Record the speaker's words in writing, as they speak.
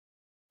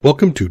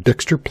Welcome to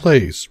Dextor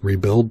Plays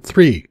Rebuild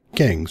 3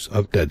 Gangs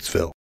of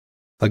Deadsville,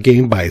 a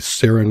game by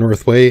Sarah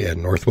Northway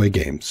and Northway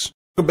Games.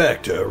 Welcome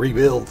back to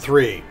Rebuild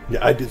 3.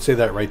 Yeah, I did say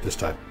that right this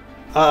time.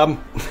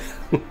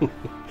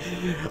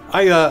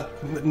 I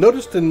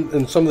noticed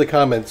in some of the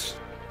comments,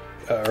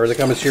 or the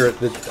comments here,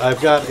 that I've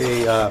got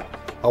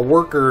a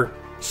worker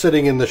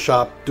sitting in the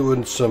shop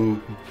doing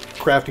some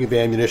crafting of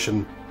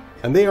ammunition,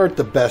 and they aren't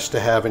the best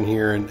to have in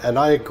here, and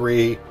I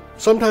agree.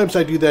 Sometimes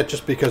I do that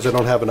just because I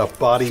don't have enough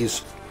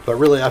bodies. But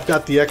really, I've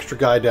got the extra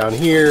guy down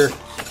here,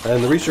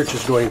 and the research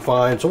is going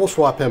fine, so we'll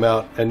swap him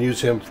out and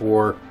use him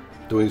for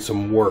doing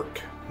some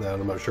work. Now,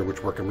 I'm not sure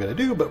which work I'm going to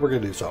do, but we're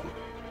going to do something.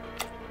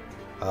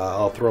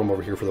 I'll throw him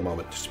over here for the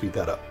moment to speed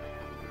that up.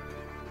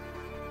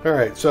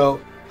 Alright,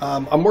 so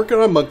I'm working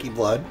on monkey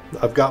blood.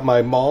 I've got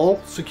my mall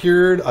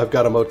secured, I've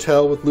got a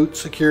motel with loot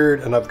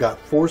secured, and I've got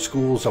 4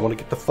 schools. I want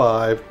to get to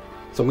 5.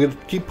 So I'm going to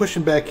keep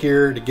pushing back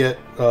here to get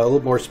a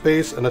little more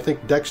space, and I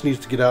think Dex needs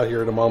to get out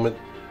here in a moment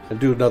and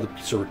do another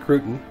piece of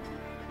recruiting.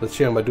 Let's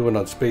see how I'm doing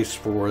on space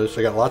for this.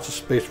 I got lots of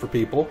space for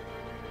people.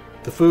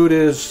 The food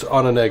is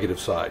on a negative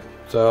side.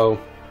 So,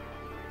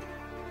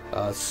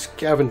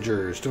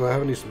 scavengers. Do I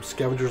have some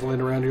scavengers laying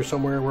around here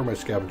somewhere? Where are my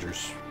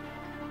scavengers?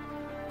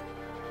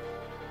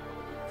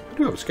 I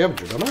do have a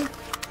scavenger, don't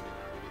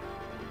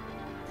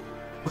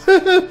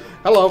I?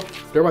 Hello.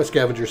 They're my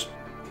scavengers.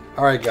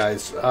 Alright,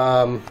 guys.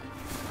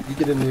 You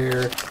get in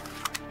there.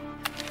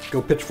 Go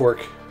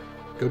pitchfork.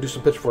 Go do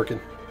some pitchforking.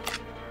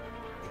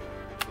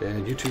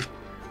 And you two,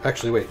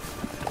 actually wait,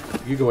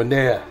 you go in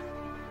there,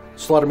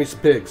 slaughter me some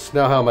pigs.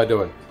 Now how am I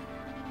doing?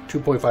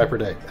 2.5 per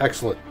day,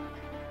 excellent.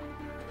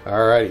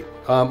 Alrighty,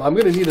 I'm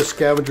going to need a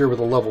scavenger with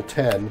a level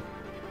 10.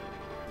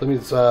 That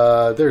means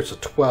there's a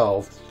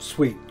 12,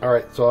 sweet.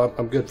 Alright, so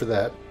I'm good for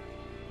that.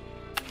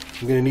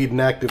 I'm going to need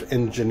an active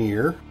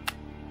engineer,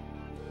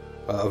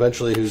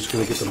 eventually who's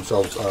going to get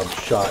themselves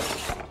shot.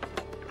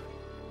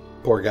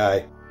 Poor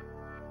guy.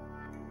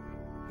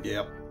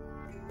 Yep.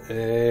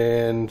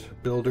 And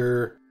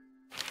builder.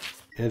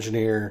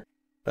 Engineer,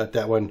 not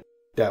that one,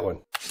 that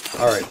one.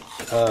 Alright,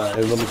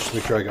 and let me just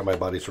make sure I got my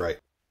bodies right.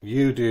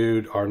 You,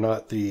 dude, are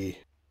not the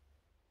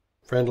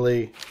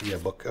friendly. Yeah,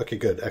 book. Okay,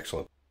 good,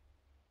 excellent.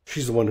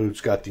 She's the one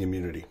who's got the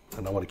immunity,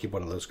 and I want to keep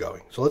one of those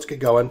going. So let's get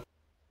going.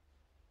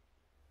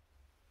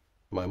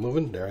 Am I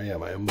moving? There I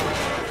am moving.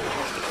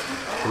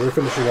 So we're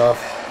finishing off.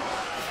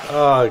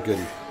 Ah,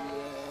 goody.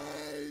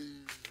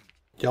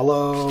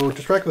 Yellow,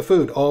 distract with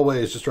food.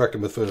 Always distract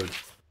him with food.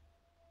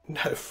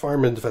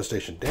 Farm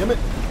infestation, damn it.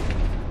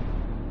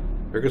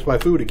 There goes my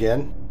food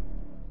again.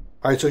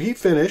 Alright, so he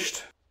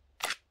finished.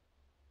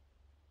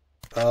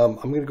 I'm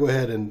going to go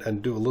ahead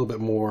and do a little bit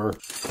more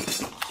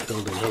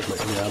building.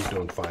 Yeah, I'm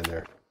doing fine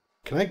there.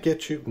 Can I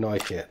get you? No, I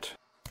can't.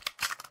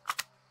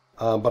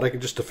 But I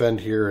can just defend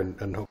here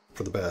and hope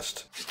for the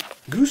best.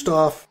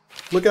 Gustav!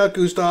 Look out,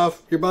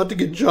 Gustav! You're about to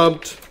get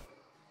jumped!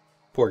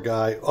 Poor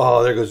guy.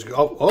 Oh, there goes...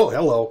 Oh,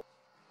 hello.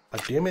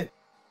 God damn it.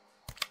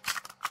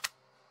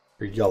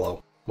 You're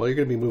yellow. Well, you're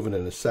going to be moving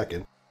in a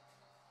second.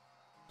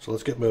 So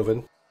let's get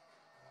moving.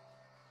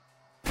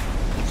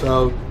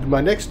 So my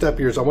next step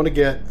here is I want to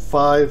get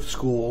 5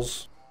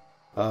 schools.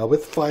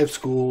 With 5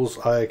 schools,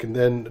 I can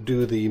then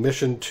do the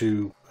mission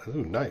to...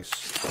 Ooh, nice.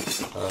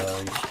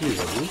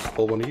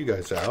 Pull one of you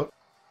guys out.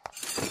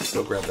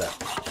 Go grab that.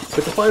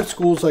 With the 5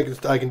 schools,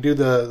 I can do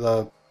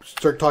the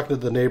start talking to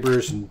the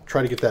neighbors and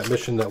try to get that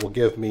mission that will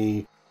give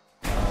me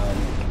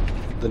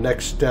the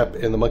next step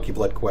in the monkey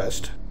blood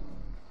quest,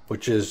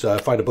 which is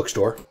find a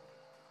bookstore.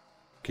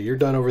 Okay, you're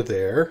done over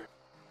there.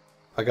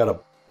 I got a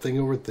thing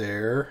over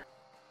there.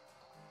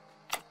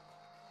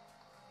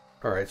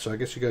 Alright, so I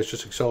guess you guys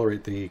just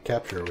accelerate the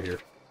capture over here.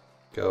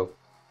 Go.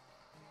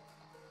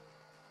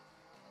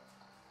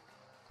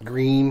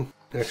 Green.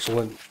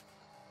 Excellent.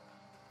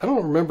 I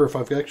don't remember if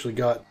I've actually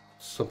got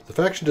some... The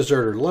faction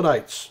deserter,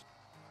 Luddites.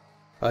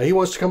 He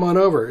wants to come on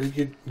over.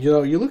 You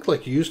know, you look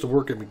like you used to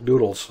work at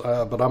McDoodle's,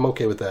 but I'm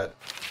okay with that.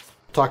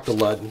 Talk to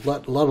Lud.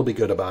 Lud will be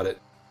good about it.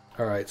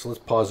 Alright, so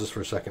let's pause this for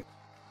a second.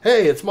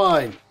 Hey, it's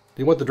mine!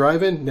 Do you want the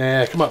drive-in?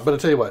 Nah, come on, but I'll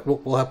tell you what,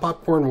 we'll have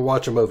popcorn and we'll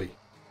watch a movie.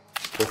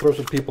 We'll throw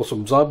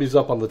some zombies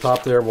up on the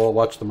top there and we'll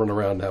watch them run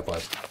around and have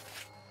fun.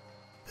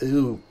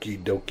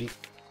 Okie dokie.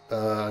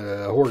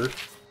 Hoarder.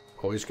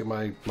 Always get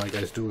my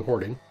guys doing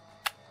hoarding.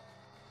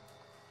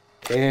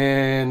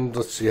 And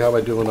let's see, how am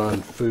I doing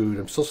on food?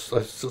 I'm still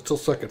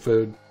suck at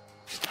food.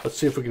 Let's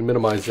see if we can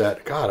minimize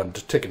that. God, I'm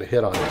just taking a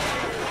hit on it.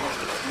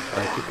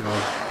 Alright, keep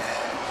going.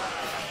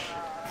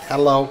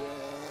 Hello.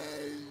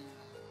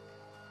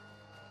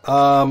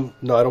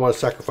 No, I don't want to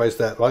sacrifice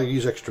that. I'll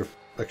use extra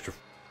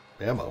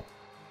ammo.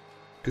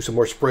 Do some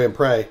more spray and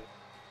pray.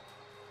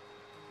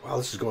 Wow,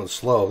 this is going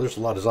slow. There's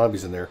a lot of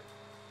zombies in there.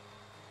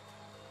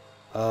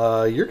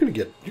 You're gonna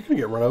get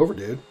run over,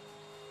 dude.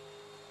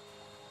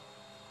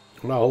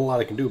 Not a whole lot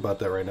I can do about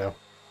that right now.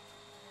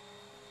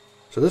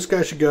 So this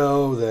guy should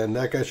go, then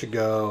that guy should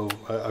go.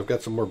 I've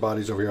got some more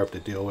bodies over here I have to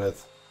deal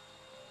with.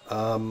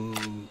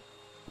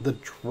 The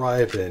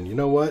drive-in. You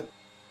know what?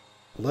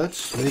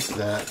 Let's make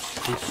that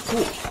a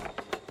school.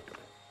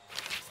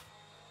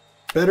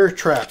 Better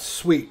traps.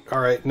 Sweet. All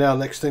right. Now,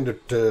 next thing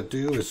to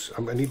do is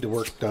I need to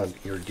work on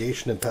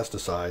irrigation and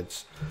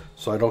pesticides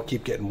so I don't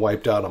keep getting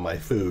wiped out on my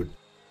food.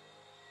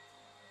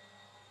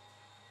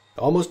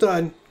 Almost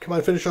done. Come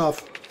on, finish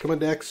off. Come on,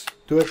 Dex.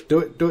 Do it. Do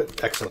it. Do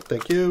it. Excellent.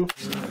 Thank you.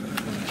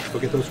 Go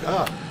get those.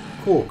 Ah,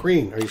 cool.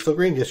 Green. Are you still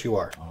green? Yes, you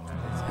are.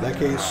 In that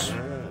case,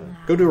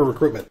 go do a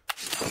recruitment.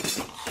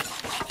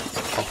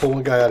 I'll pull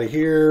one guy out of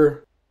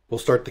here. We'll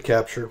start the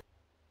capture.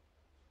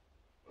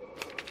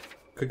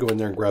 Could go in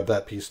there and grab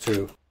that piece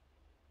too.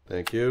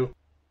 Thank you.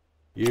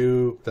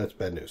 That's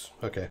bad news.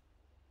 Okay.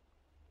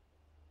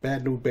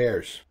 Bad news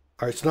bears.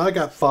 Alright, so now I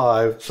got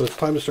 5, so it's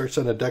time to start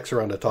sending decks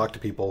around to talk to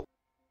people.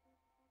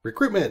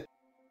 Recruitment!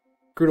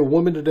 Recruited a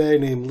woman today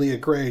named Leah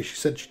Gray. She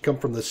said she'd come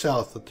from the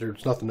south, that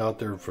there's nothing out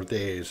there for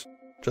days.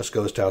 Just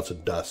ghost towns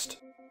and dust.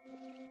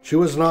 She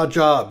was an odd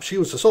job. She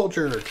was a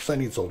soldier, because I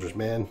need soldiers,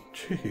 man.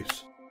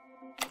 Jeez.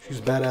 She's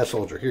a badass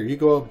soldier. Here, you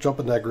go up, jump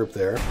in that group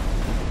there.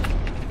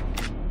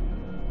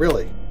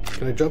 Really?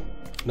 Can I jump?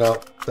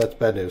 No, that's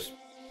bad news.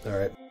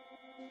 Alright.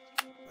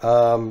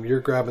 You're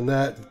grabbing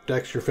that.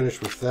 Dex, you're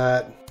finished with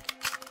that.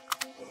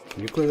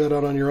 Can you clear that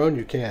out on your own?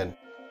 You can.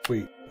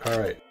 Sweet.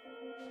 Alright.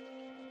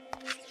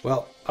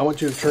 Well, I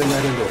want you to turn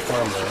that into a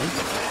farmland.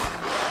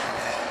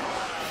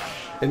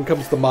 In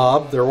comes the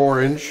mob. They're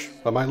orange.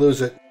 I might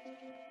lose it.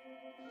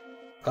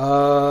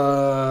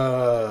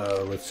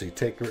 Let's see.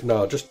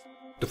 No, just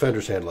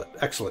defenders handle it.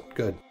 Excellent.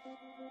 Good.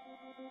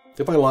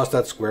 If I lost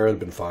that square, it'd have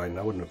been fine.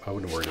 I wouldn't have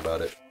worried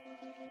about it.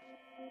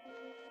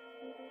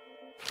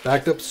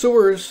 Backed up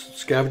sewers.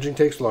 Scavenging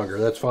takes longer.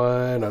 That's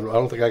fine. I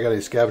don't think I got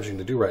any scavenging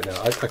to do right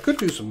now. I could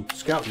do some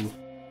scouting.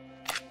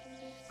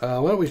 Why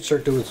don't we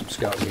start doing some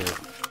scouting here?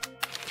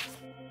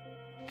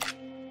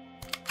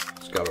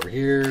 Scout over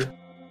here.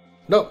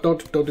 Nope,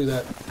 don't do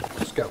that.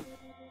 Scout.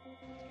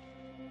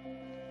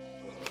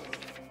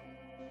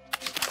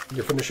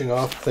 You're finishing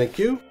off. Thank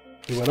you.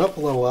 He went up a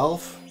little,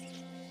 Elf.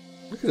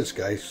 Look at this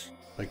guy.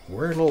 Like,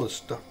 wearing all this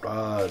stuff.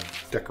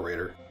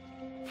 Decorator.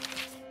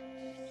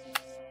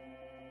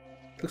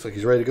 Looks like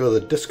he's ready to go to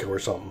the disco or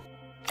something.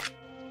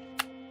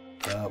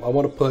 I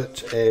want to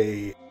put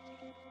a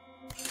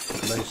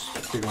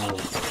nice big old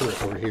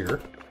turret over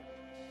here.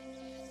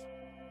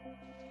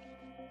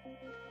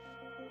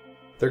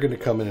 They're going to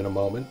come in a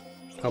moment.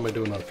 How am I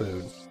doing on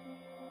food?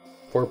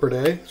 4 per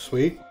day.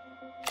 Sweet.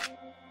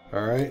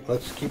 Alright,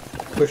 let's keep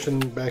pushing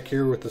back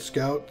here with the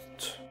scout.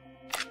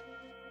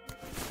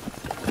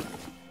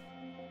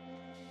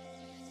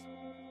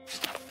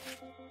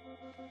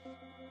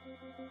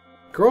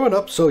 Growing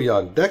up so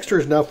young. Dexter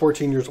is now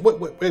 14 years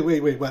old.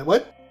 Wait,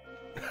 what?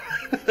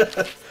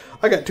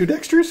 I got 2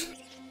 Dexters?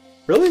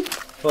 Really?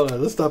 Hold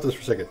on, let's stop this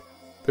for a second.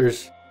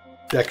 There's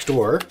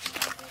Dextor,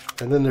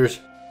 and then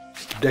there's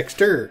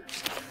Dexter.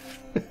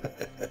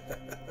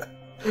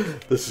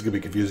 This is going to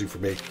be confusing for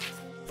me.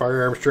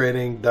 Firearms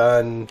training,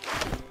 done.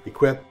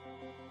 Equip.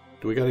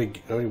 Do we got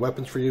any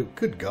weapons for you?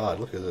 Good God,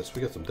 look at this.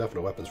 We got some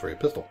definite weapons for you.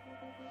 Pistol.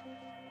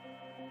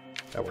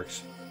 That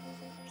works.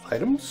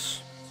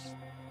 Items?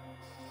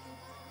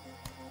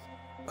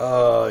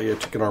 Yeah,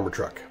 chicken armor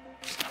truck.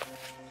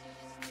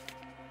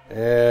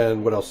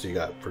 And what else do you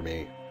got for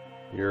me?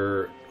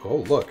 You're... Oh,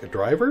 look, a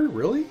driver?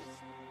 Really?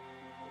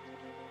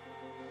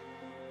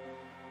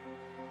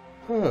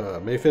 Huh,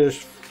 may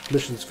finish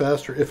missions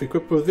faster if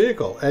equipped with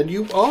vehicle. And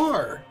you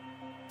are!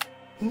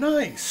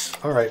 Nice!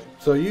 Alright,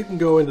 so you can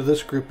go into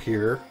this group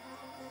here.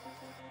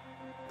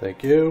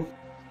 Thank you.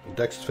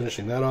 Dex is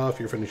finishing that off.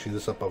 You're finishing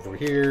this up over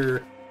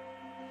here.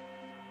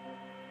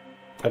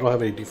 I don't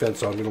have any defense,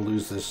 so I'm going to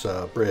lose this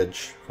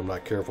bridge if I'm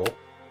not careful.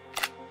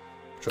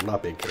 Which I'm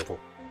not being careful.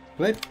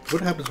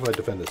 What happens if I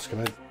defend this?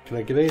 Can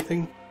I get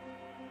anything?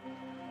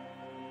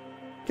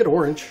 Get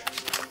orange.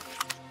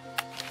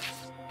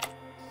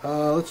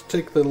 Let's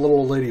take the little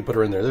old lady and put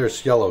her in there.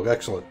 There's yellow.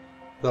 Excellent.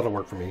 That'll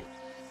work for me.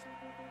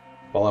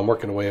 While I'm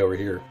working away over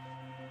here.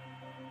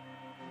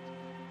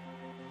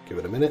 Give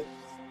it a minute.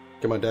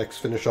 Get my Dex.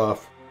 Finish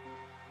off.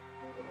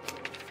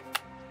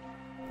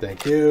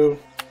 Thank you.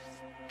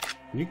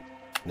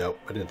 Nope,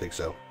 I didn't think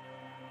so.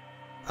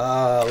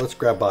 Let's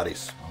grab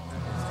bodies.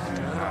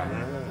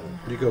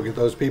 You go get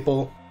those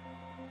people.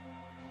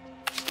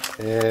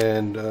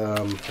 And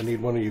I need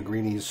one of you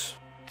greenies.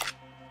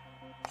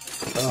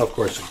 Oh, of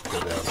course it can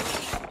go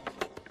down.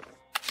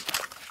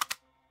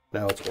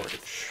 Now it's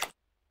orange.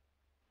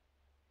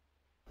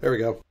 There we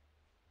go.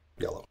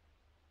 Yellow.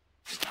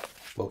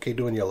 Okay,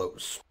 doing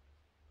yellows.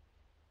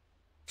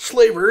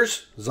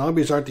 Slavers!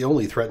 Zombies aren't the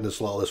only threat in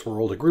this lawless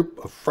world. A group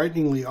of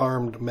frighteningly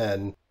armed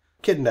men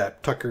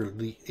kidnapped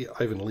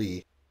Ivan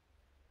Lee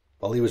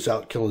while he was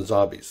out killing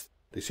zombies.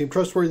 They seemed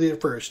trustworthy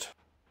at first.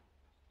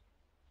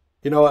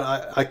 You know,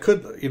 I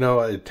could, you know,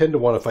 I tend to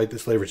want to fight the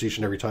slavers each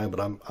and every time, but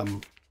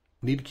I'm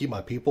need to keep my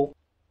people,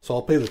 so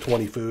I'll pay the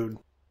 20 food.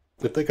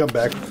 If they come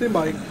back, they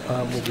might.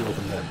 We'll deal with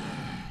them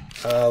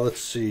then. Let's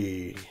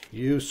see.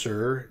 You,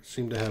 sir,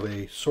 seem to have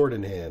a sword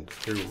in hand.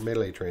 Your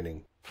melee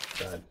training.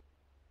 God.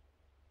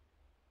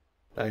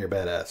 Now you're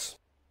badass.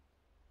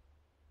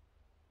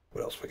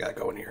 What else we got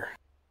going here?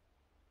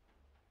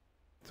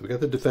 So we got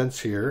the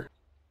defense here.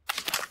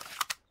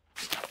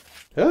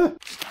 Ah!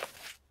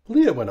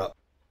 Leah went up.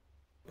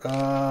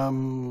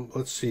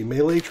 Let's see.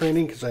 Melee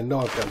training, because I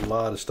know I've got a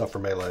lot of stuff for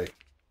melee.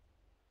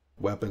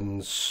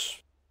 Weapons.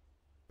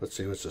 Let's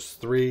see, what's this?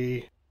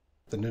 3.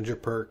 The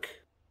ninja perk.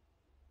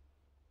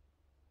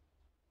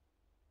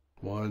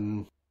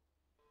 1.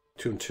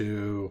 2 and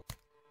 2.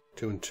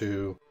 2 and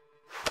 2.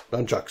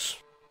 Nunchucks.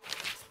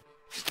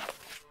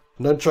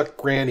 Nunchuck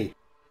Granny.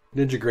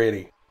 Ninja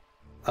Granny.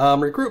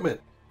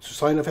 Recruitment.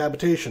 Sign of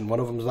habitation. One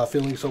of them is not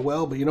feeling so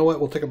well, but you know what?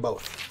 We'll take them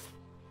both.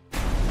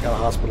 Got a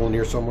hospital in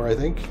here somewhere, I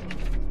think.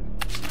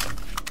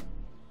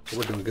 So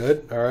we're doing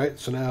good. Alright,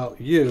 so now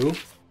you.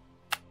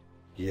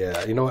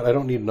 Yeah, you know what? I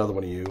don't need another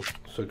one of you.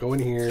 So go in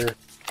here.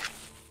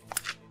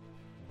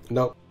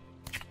 Nope.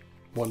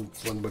 One,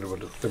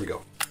 there we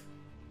go.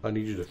 I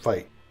need you to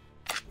fight.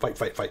 Fight,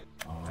 fight, fight.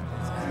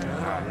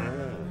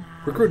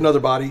 Recruit another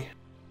body.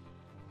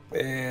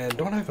 And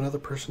don't I have another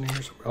person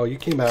here? Oh, you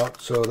came out,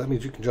 so that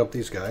means you can jump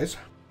these guys.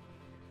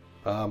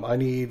 I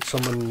need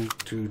someone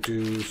to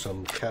do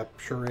some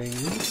capturing.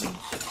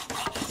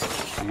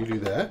 So you do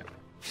that.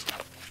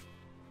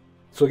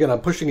 So again,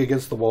 I'm pushing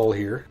against the wall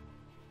here.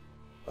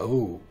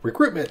 Oh,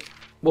 recruitment.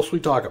 Well,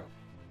 sweet talk 'em.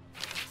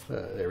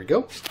 There we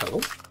go. Hello.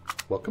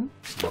 Welcome.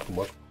 Welcome,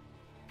 welcome.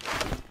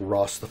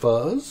 Ross the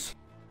Fuzz.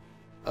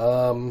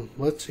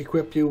 Let's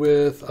equip you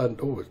with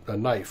a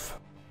knife.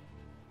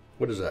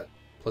 What is that?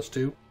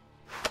 +2?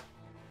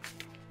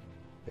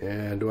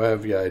 And do I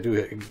have... Yeah, I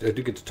do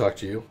get to talk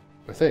to you.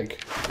 I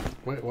think.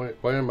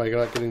 Why am I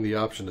not getting the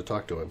option to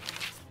talk to him?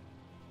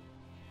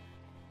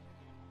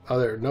 Oh,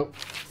 there. Nope.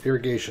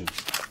 Irrigation.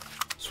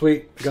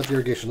 Sweet. I got the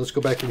irrigation. Let's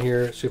go back in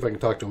here, see if I can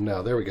talk to him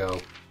now. There we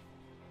go.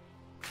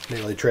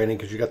 Melee training,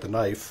 because you got the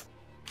knife.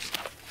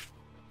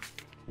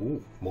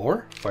 Ooh,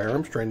 more?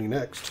 Firearms training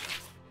next.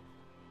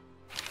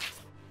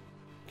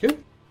 Okay.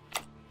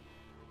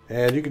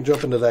 And you can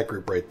jump into that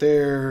group right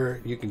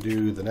there. You can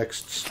do the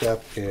next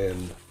step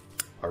in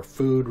our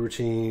food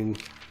routine.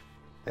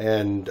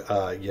 And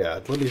yeah,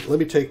 let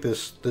me take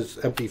this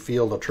empty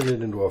field. I'll turn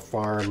it into a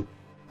farm,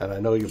 and I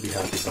know you'll be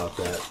happy about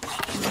that.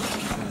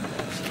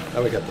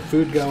 Now we got the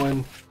food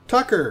going.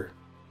 Tucker,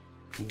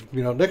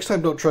 you know, next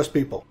time don't trust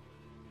people.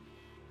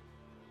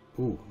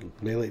 Ooh,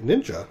 melee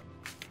ninja.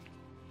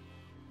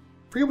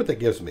 Forget what that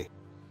gives me.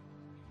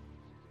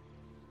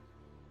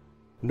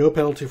 No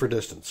penalty for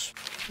distance.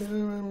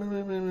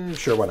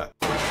 Sure, why not?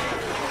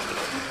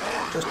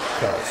 Just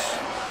because.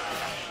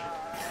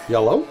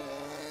 Yellow.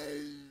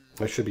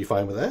 I should be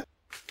fine with that.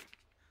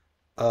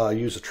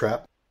 Use a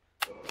trap.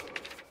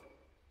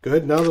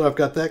 Good. Now that I've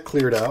got that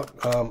cleared out,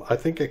 I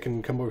think I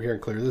can come over here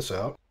and clear this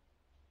out.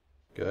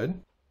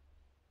 Good.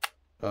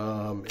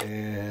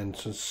 And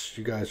since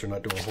you guys are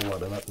not doing a whole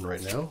lot of nothing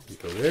right now, you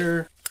go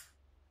there.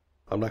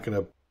 I'm not going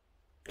to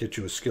get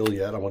you a skill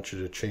yet. I want you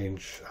to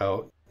change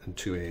out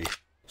into a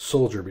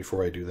soldier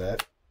before I do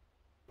that.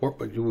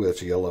 Ooh,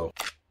 that's a yellow.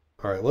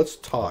 Alright, let's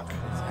talk.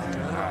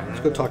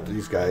 Let's go talk to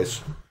these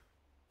guys.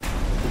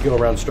 We go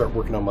around and start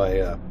working on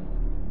my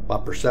my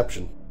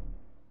perception.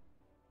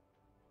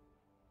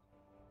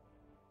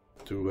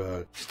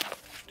 Do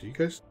you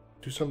guys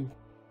do some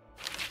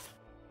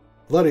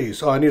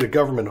Luddies? Oh, I need a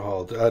government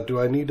hall. Do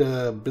I need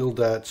to build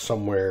that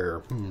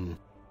somewhere?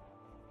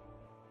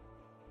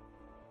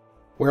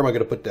 Where am I going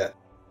to put that?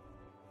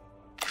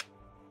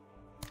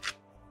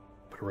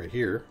 Put it right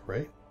here,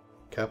 right?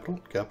 Capital,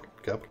 capital,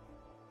 capital.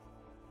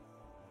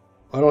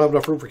 I don't have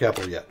enough room for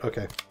capital yet.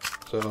 Okay,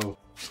 so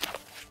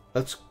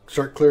let's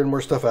start clearing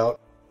more stuff out.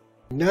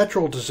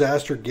 Natural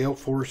disaster, gale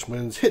force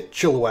winds hit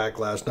Chilliwack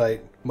last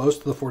night. Most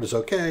of the fort is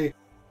okay.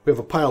 We have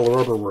a pile of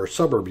rubble where a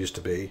suburb used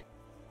to be.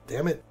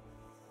 Damn it.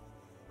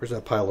 Where's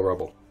that pile of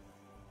rubble?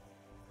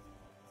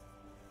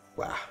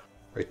 Wow,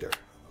 right there.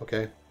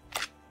 Okay.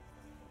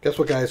 Guess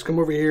what, guys? Come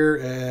over here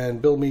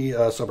and build me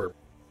a suburb.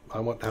 I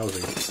want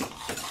housing.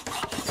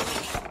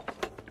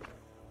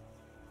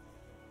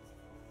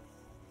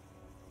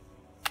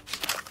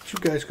 What you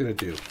guys gonna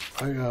do?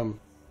 I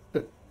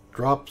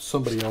drop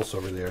somebody else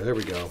over there. There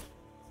we go.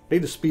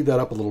 Need to speed that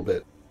up a little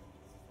bit.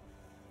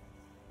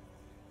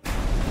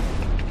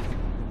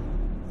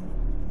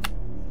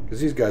 Because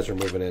these guys are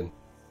moving in.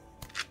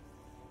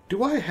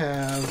 Do I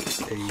have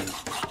a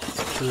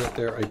turret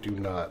there? I do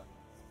not.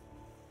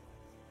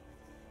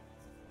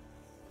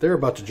 They're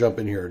about to jump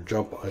in here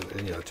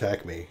and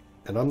attack me.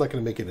 And I'm not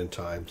going to make it in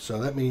time. So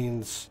that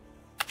means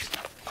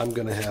I'm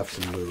going to have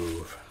to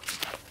move.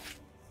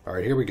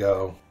 Alright, here we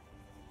go.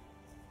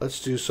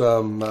 Let's do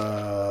some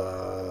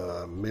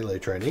melee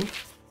training.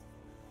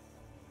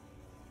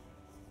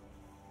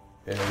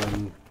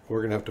 And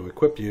we're going to have to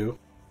equip you.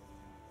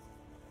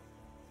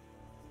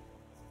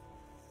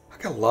 I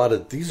got a lot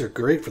of... These are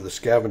great for the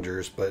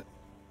scavengers, but...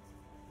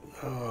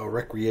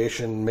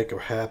 recreation, make her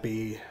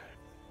happy.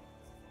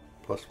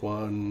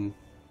 +1.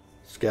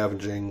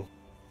 Scavenging.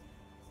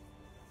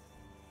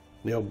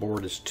 Nail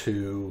board is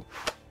 2.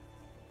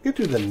 Get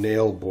to the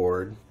nail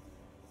board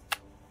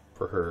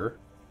for her.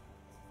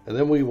 And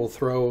then we will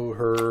throw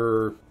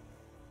her...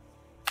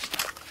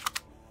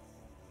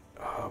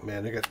 Oh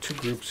man, I got two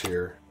groups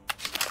here.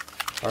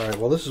 Alright,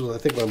 well this is what I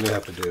think what I'm going to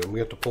have to do. I'm going to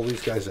have to pull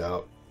these guys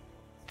out.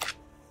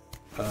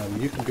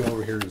 You can go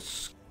over here and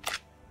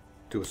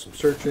do some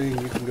searching.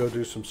 You can go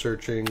do some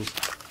searching.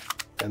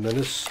 And then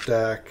this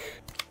stack...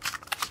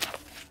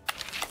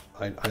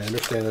 I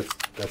understand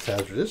that's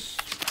hazardous.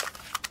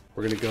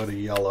 We're going to go to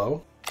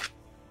yellow.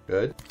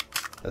 Good.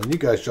 And then you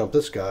guys jump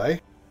this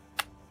guy.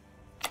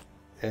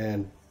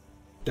 And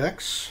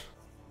Dex?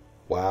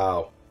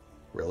 Wow.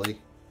 Really?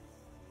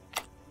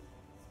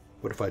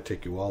 What if I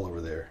take you all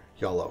over there?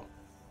 Yellow.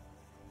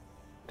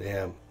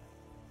 Damn.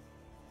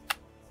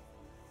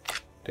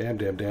 Damn.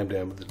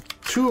 The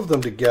two of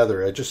them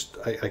together, I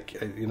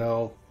you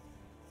know...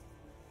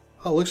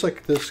 Oh, looks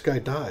like this guy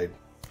died.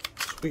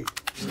 Sweet.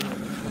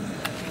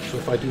 So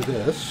if I do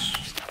this...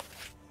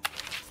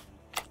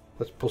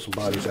 Let's pull some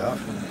bodies out.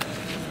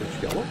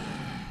 There's yellow.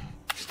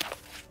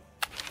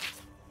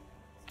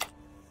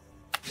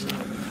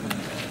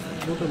 A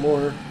little bit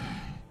more.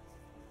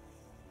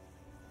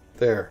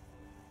 There.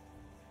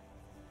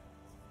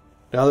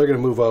 Now they're going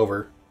to move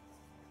over.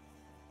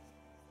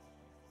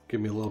 Give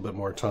me a little bit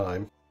more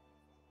time.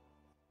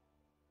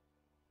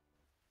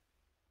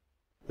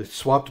 They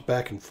swapped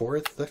back and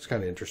forth. That's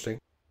kind of interesting.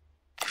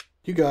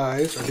 You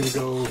guys are going to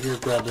go here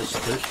and grab this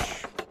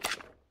fish.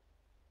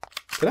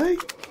 Can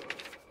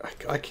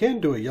I can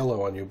do a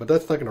yellow on you, but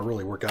that's not going to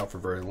really work out for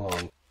very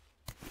long.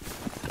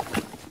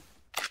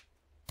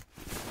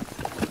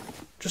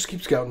 Just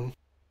keep scouting.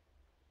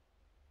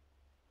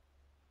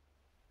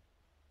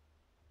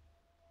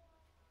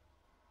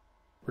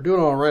 We're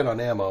doing all right on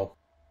ammo.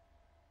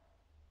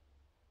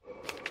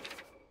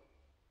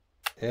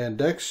 And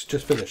Dex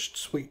just finished.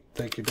 Sweet.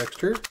 Thank you,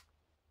 Dextor.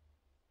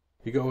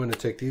 You go in and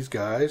take these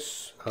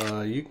guys.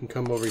 You can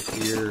come over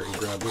here and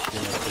grab this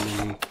one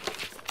for me.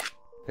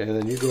 And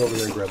then you go over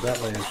there and grab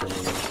that land for me.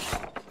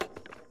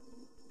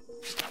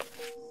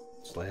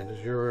 This land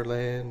is your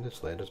land.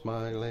 This land is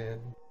my land.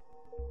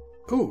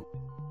 Ooh.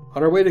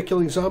 On our way to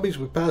killing zombies,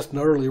 we passed an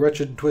utterly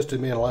wretched and twisted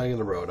man lying in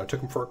the road. I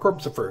took him for a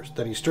corpse at first.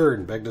 Then he stirred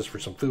and begged us for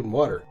some food and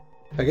water.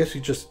 I guess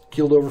he just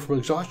keeled over from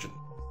exhaustion.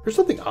 There's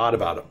something odd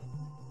about him.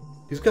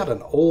 He's got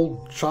an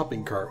old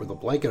shopping cart with a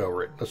blanket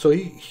over it. So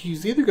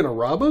he's either going to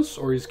rob us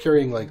or he's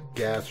carrying like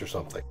gas or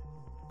something.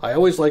 I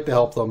always like to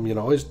help them, you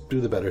know, always do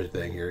the better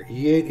thing here.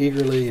 He ate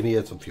eagerly and he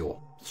had some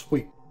fuel.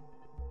 Sweet.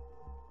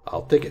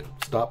 I'll take it.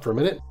 Stop for a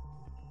minute.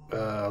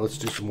 Let's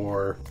do some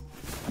more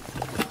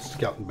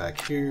scouting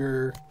back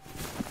here.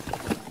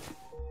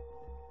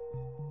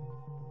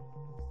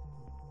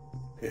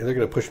 Yeah, they're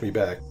going to push me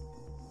back.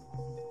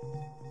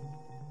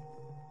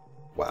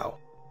 Wow.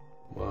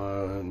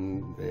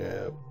 One,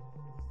 yeah.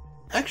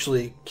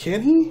 Actually,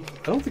 can he?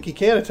 I don't think he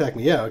can attack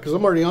me. Yeah, because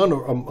I'm already on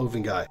a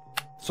moving guy.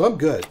 So I'm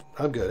good.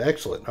 I'm good.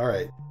 Excellent. All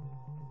right.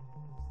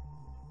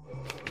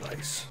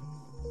 Nice.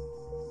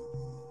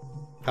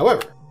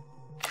 However,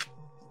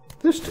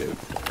 this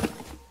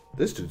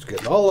dude's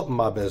getting all up in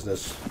my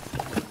business.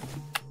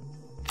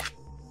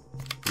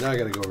 Now I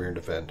gotta go over here and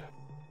defend.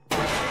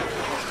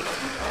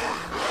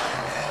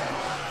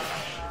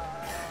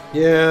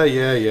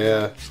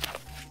 Yeah.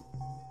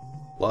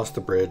 Lost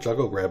the bridge. I'll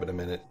go grab it in a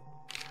minute.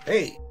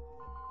 Hey!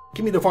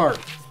 Give me the farm!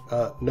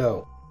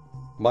 No.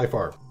 My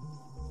farm.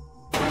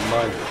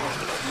 Mine.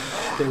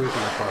 Stay away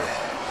from my farm.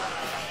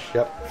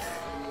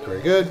 Yep.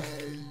 Very good.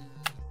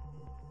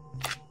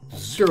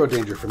 Zero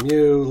danger from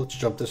you. Let's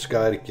jump this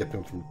guy to get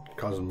him from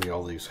causing me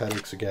all these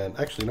headaches again.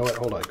 Actually, you know what?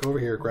 Hold on. Go over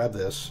here, grab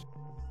this.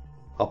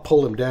 I'll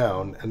pull him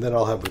down, and then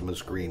I'll have him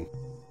as green.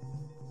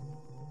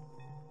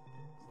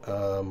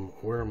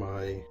 Where am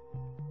I?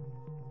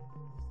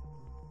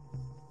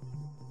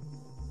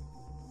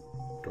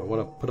 Do I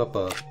want to put up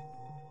a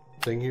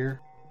thing here?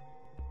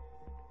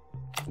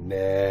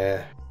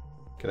 Nah.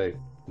 Can I?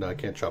 No, I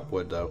can't chop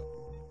wood, though.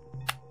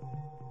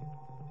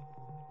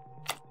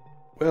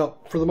 Well,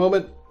 for the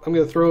moment, I'm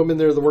going to throw him in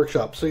there to the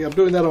workshop. See, I'm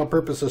doing that on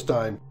purpose this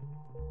time.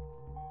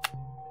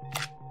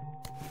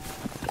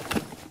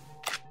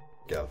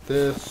 Got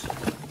this.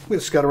 I'm going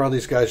to scout around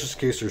these guys just in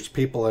case there's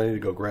people I need to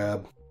go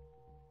grab.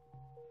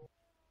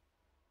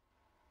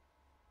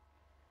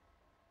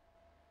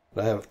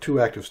 I have 2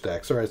 active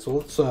stacks. Alright, so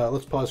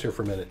let's pause here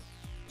for a minute.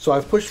 So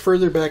I've pushed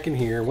further back in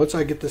here. Once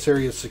I get this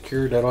area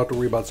secured, I don't have to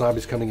worry about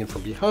zombies coming in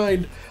from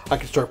behind. I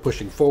can start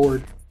pushing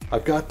forward.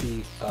 I've got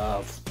the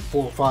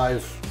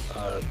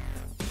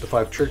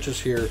 5 churches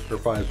here, or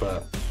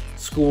 5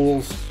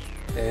 schools,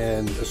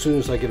 and as soon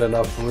as I get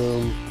enough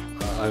room,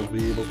 I'll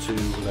be able to,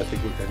 and I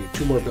think I need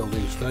 2 more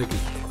buildings, then I can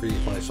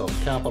create myself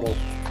a capital,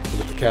 and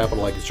with the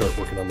capital I can start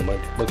working on the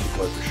monkey blood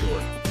for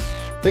sure.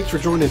 Thanks for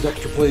joining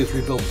Dextor Plays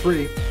Rebuild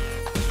 3.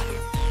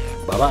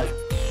 Bye-bye.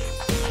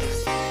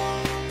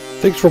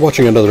 Thanks for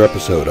watching another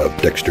episode of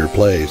Dextor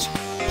Plays.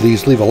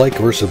 Please leave a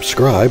like or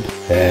subscribe,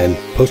 and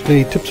post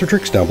any tips or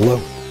tricks down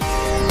below.